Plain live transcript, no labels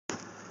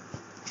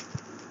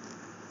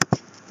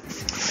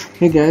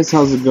Hey guys,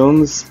 how's it going?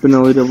 This is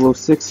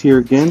SPINELLI006 here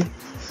again.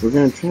 We're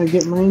going to try to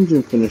get my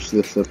engine finished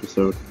this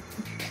episode.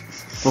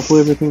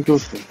 Hopefully everything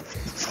goes good.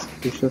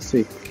 We shall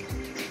see.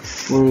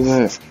 Where was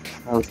that?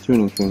 I was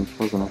tuning things,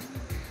 wasn't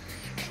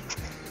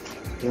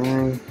I?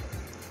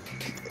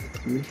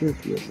 You do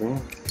feel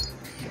bad.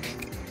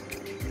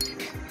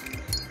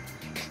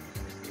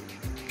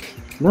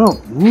 No!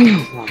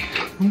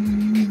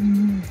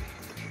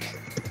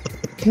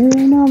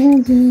 No,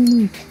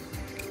 benzene!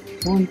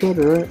 One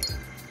better, right?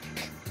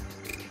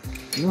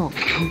 No.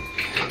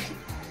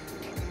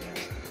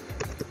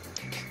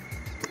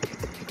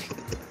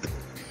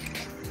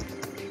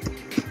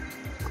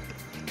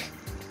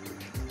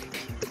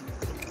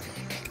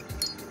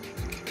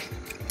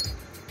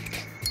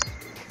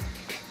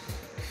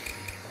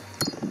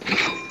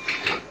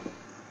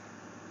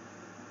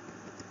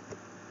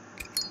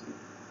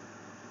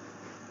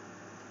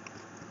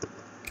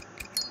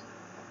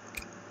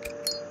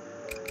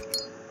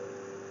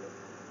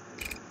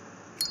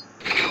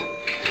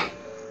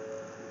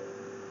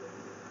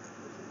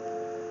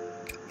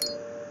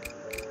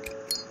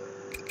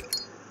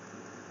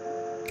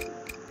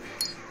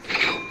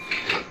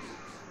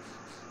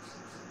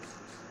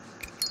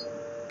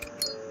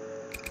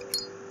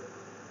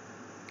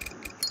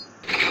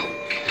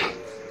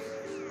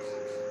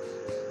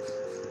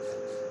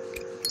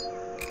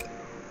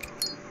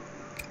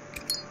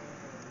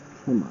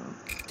 Come on.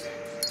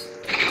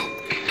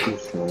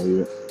 Just tell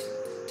you.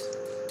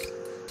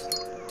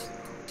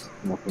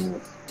 Nothing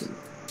else.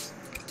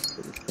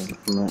 Put this down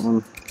from that one.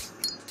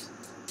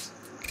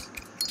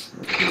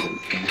 Let's see what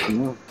it's something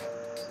else.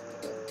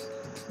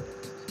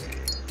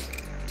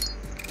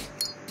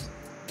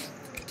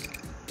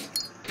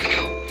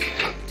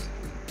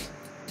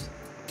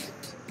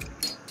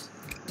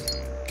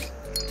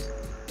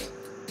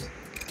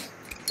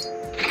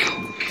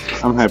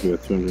 I'm happy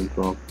with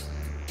 212.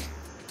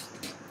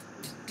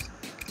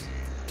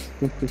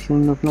 Think there's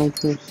enough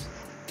nitrous?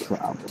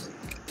 Probably.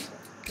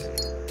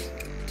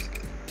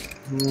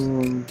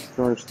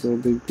 Car's still a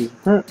big piece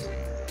of crap.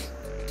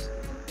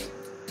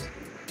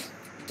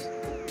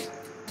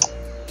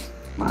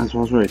 Might as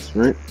well race,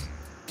 right?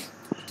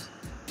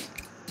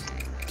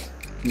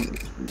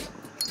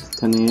 It's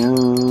 10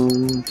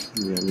 AM.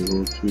 We gotta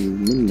go to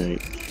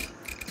midnight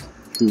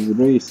to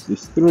race the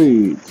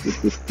streets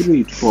with the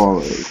street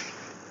quality.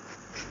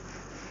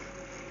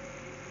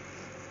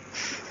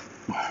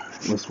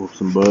 Let's whoop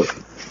some butt.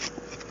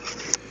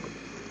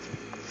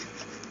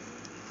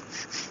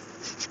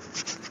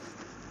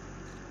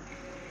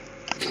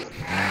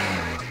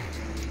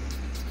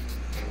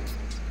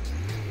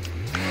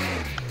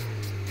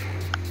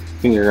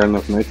 Think I got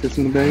enough nitrous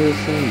in the bag this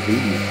time?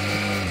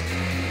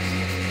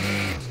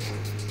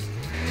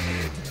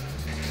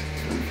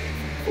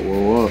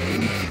 Blow up.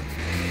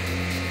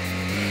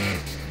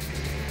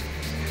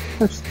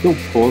 I still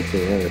pull it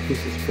there. I think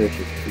this fish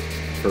is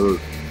turd.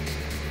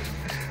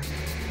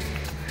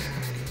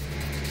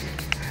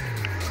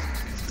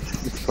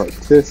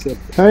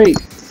 Participate.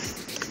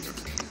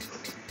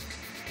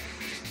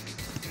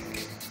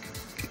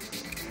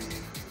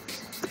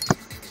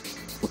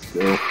 Let's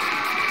go.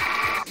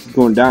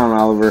 Going down,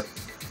 Oliver.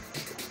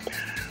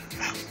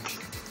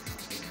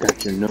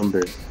 Got your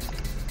number.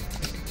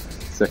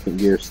 Second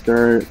gear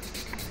start.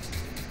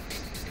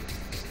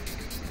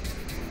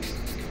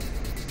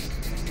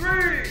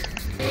 3,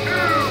 2,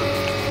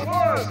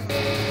 1,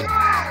 go!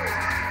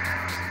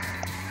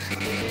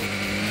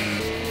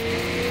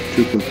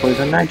 2 can play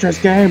the nitrous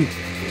game.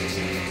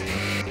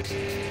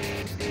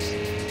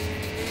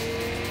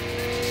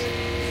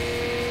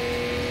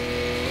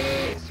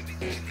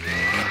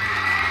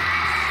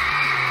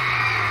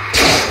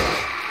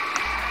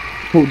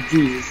 Oh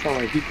Jesus,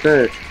 sorry, he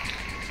crashed.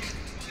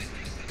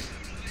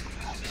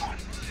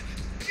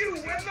 You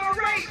win the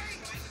race!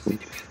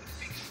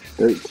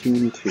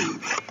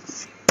 13-2.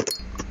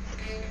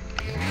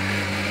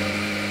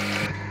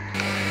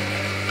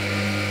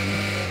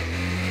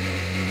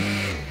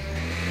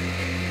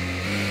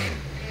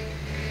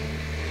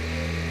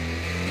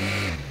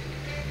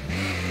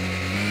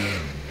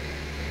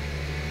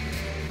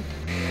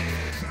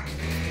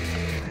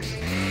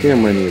 I think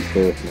I'm ready to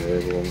play with my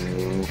level on the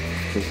low. I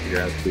think we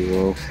got too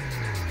low.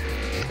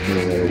 I'm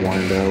gonna let it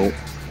wind out.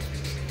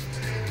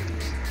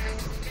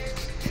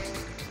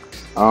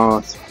 Oh,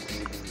 it's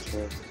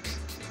fine.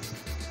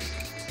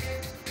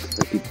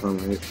 I keep on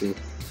my issue.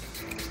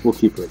 We'll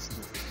keep racing.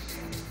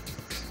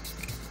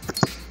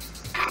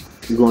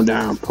 You're going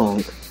down,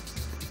 punk.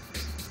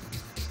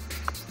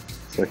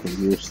 Second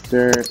gear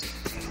start.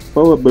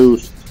 Full of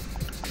boost.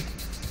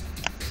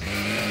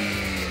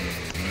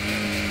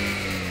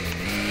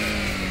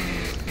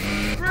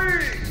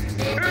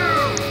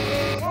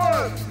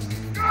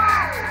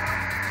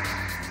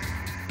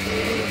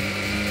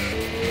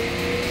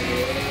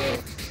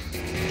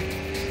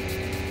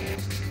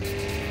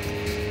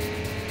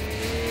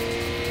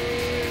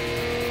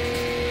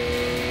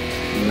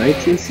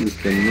 Nitrous is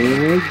the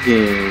name of the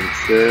game,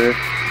 sir.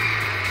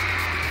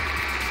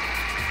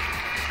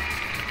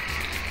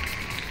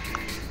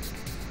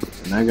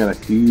 And I got a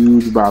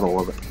huge bottle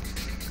of it.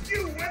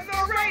 You win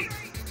the race!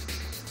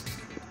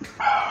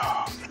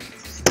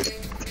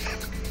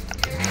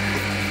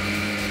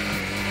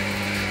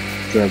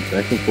 Drive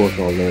back and forth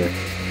all day.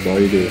 That's all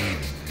you do.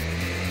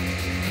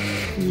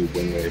 And you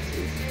win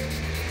races.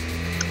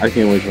 I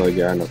can't wait till I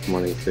got enough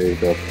money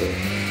saved up to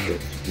get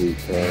a sweet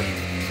car.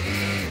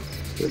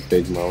 Get a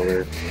big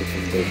motor, get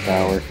some big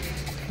power.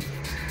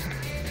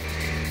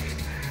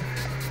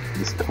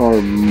 This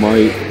car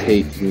might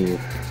take me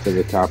to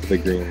the top of the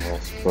green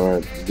list,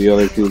 but the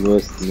other two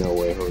lists, no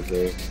way,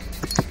 Jose.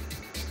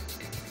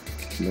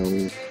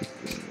 No.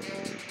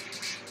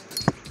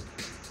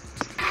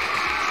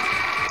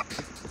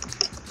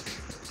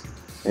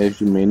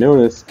 As you may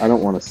notice, I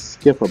don't want to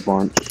skip a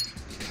bunch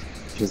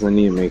because I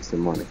need to make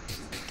some money.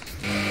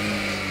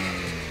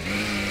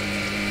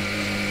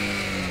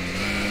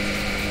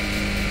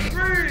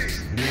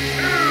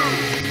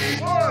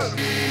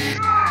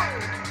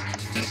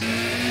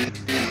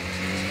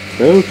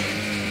 Boost!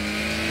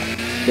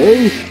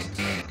 Boost!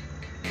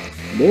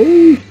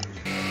 Boost!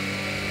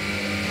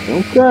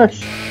 Don't crash!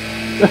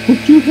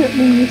 Don't you hit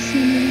me, you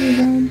silly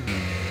man!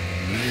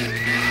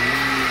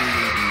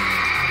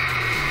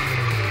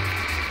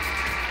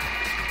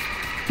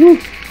 Whew.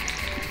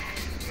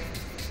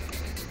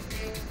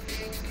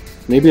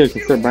 Maybe I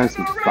can start buying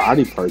some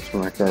body parts for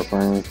my car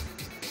finally.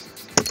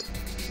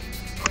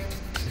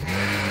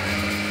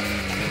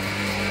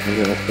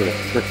 Maybe that's for the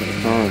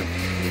frickin' car.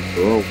 It's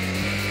broke.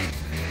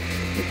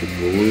 Like the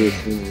glorious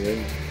thing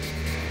there.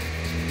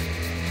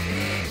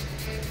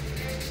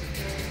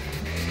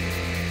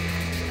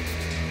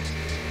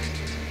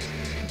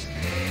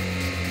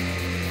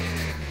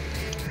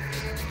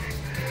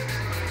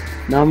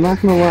 Now I'm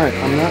not gonna lie,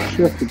 I'm not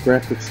sure if the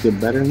graphics get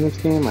better in this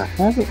game. I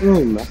haven't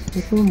really messed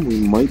with them.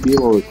 We might be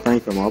able to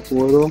crank them up a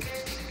little.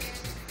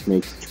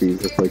 Make the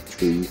trees look like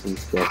trees and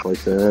stuff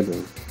like that,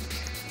 and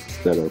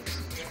instead of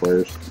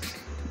squares.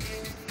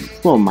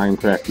 It's a little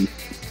Minecrafty.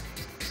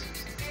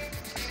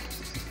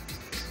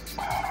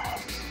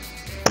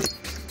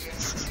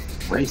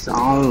 Race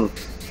on! 3,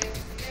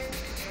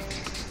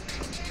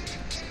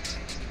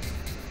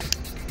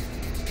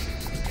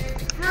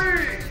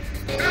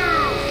 2,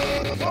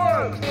 1,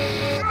 go!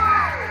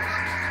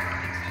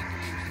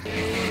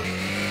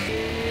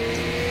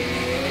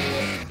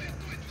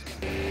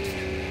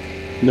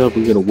 Nope,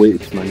 we gotta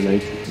wait for my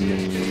night to come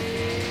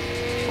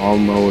in. All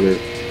motor,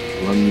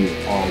 run you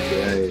all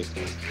day.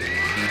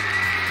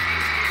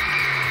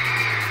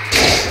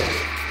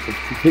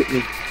 Hit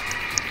me.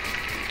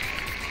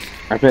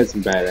 I've had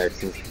some bad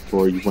accidents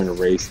before. You win a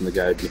race and the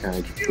guy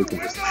behind you freaking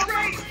just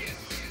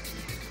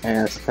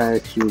ass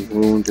packs you,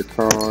 ruined your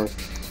car.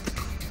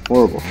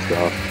 Horrible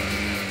stuff.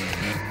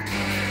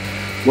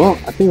 Well,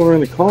 I think we're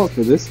going to call it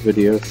for this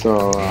video,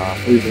 so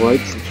please like,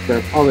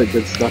 subscribe, all that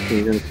good stuff, and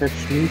you're going to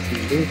catch me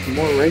doing some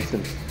more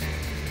racing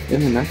in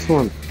the next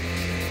one.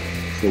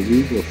 So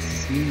we will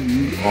see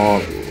you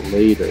all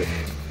later.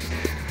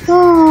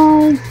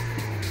 Bye!